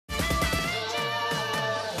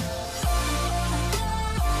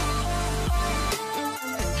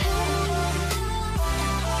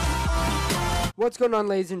What's going on,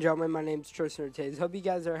 ladies and gentlemen? My name is Tristin or TaZe. Hope you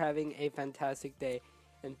guys are having a fantastic day.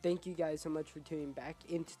 And thank you guys so much for tuning back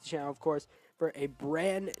into the channel, of course, for a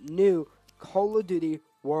brand new Call of Duty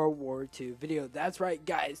World War II video. That's right,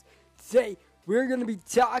 guys. Today, we're going to be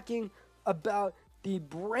talking about the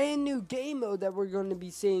brand new game mode that we're going to be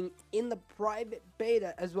seeing in the private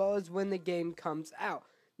beta, as well as when the game comes out.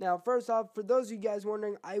 Now, first off, for those of you guys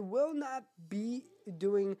wondering, I will not be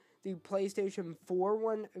doing the PlayStation 4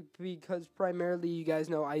 one because primarily you guys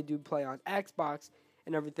know I do play on Xbox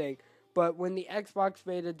and everything. But when the Xbox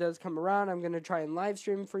beta does come around, I'm going to try and live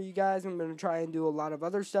stream for you guys. I'm going to try and do a lot of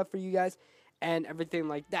other stuff for you guys and everything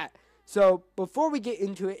like that. So before we get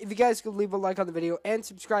into it, if you guys could leave a like on the video and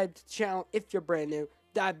subscribe to the channel if you're brand new,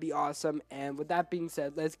 that'd be awesome. And with that being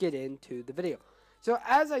said, let's get into the video. So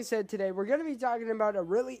as I said, today we're going to be talking about a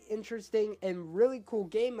really interesting and really cool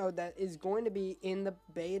game mode that is going to be in the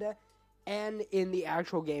beta and in the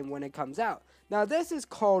actual game when it comes out. Now this is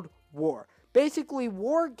called War. Basically,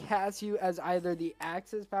 War casts you as either the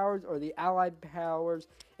Axis powers or the Allied powers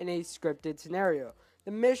in a scripted scenario.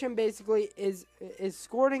 The mission basically is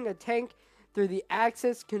escorting a tank through the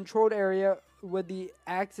Axis controlled area with the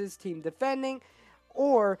Axis team defending,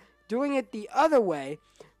 or doing it the other way,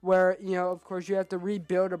 where, you know, of course, you have to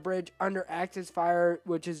rebuild a bridge under Axis fire,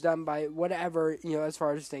 which is done by whatever, you know, as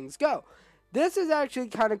far as things go. This is actually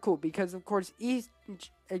kind of cool because, of course, each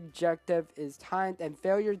objective is timed, and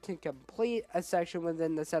failure to complete a section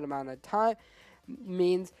within the set amount of time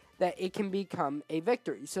means that it can become a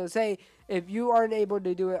victory. So, say, if you aren't able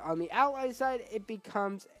to do it on the Allied side, it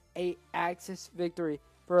becomes a Axis victory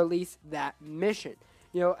for at least that mission.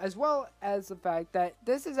 You know, as well as the fact that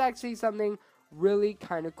this is actually something really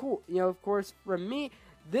kind of cool. You know, of course, for me,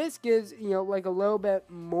 this gives, you know, like a little bit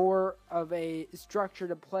more of a structure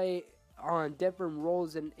to play on different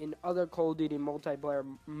roles in other Call of Duty multiplayer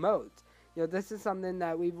modes. You know, this is something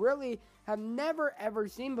that we really have never ever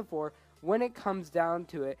seen before when it comes down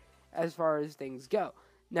to it as far as things go.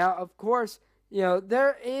 Now, of course, you know,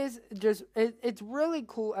 there is just, it's really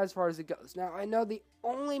cool as far as it goes. Now, I know the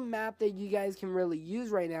only map that you guys can really use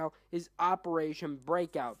right now is Operation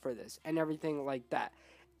Breakout for this and everything like that.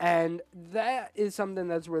 And that is something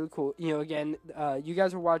that's really cool. You know, again, you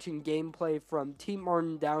guys are watching gameplay from Team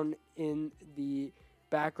Martin down in the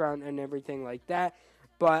background and everything like that.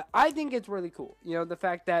 But I think it's really cool. You know, the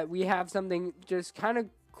fact that we have something just kind of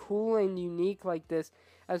cool and unique like this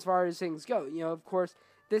as far as things go. You know, of course,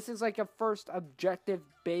 this is like a first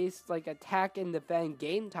objective-based, like, attack and defend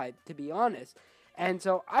game type, to be honest. And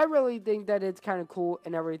so I really think that it's kind of cool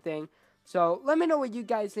and everything. So let me know what you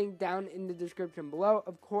guys think down in the description below,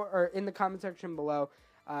 of course, or in the comment section below.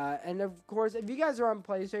 And of course, if you guys are on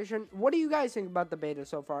PlayStation, what do you guys think about the beta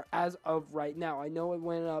so far as of right now? I know it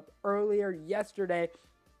went up earlier yesterday,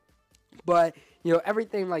 but, you know,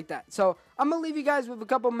 everything like that. So I'm going to leave you guys with a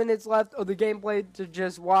couple minutes left of the gameplay to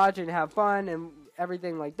just watch and have fun and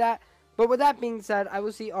everything like that. But with that being said, I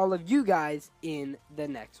will see all of you guys in the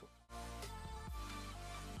next one.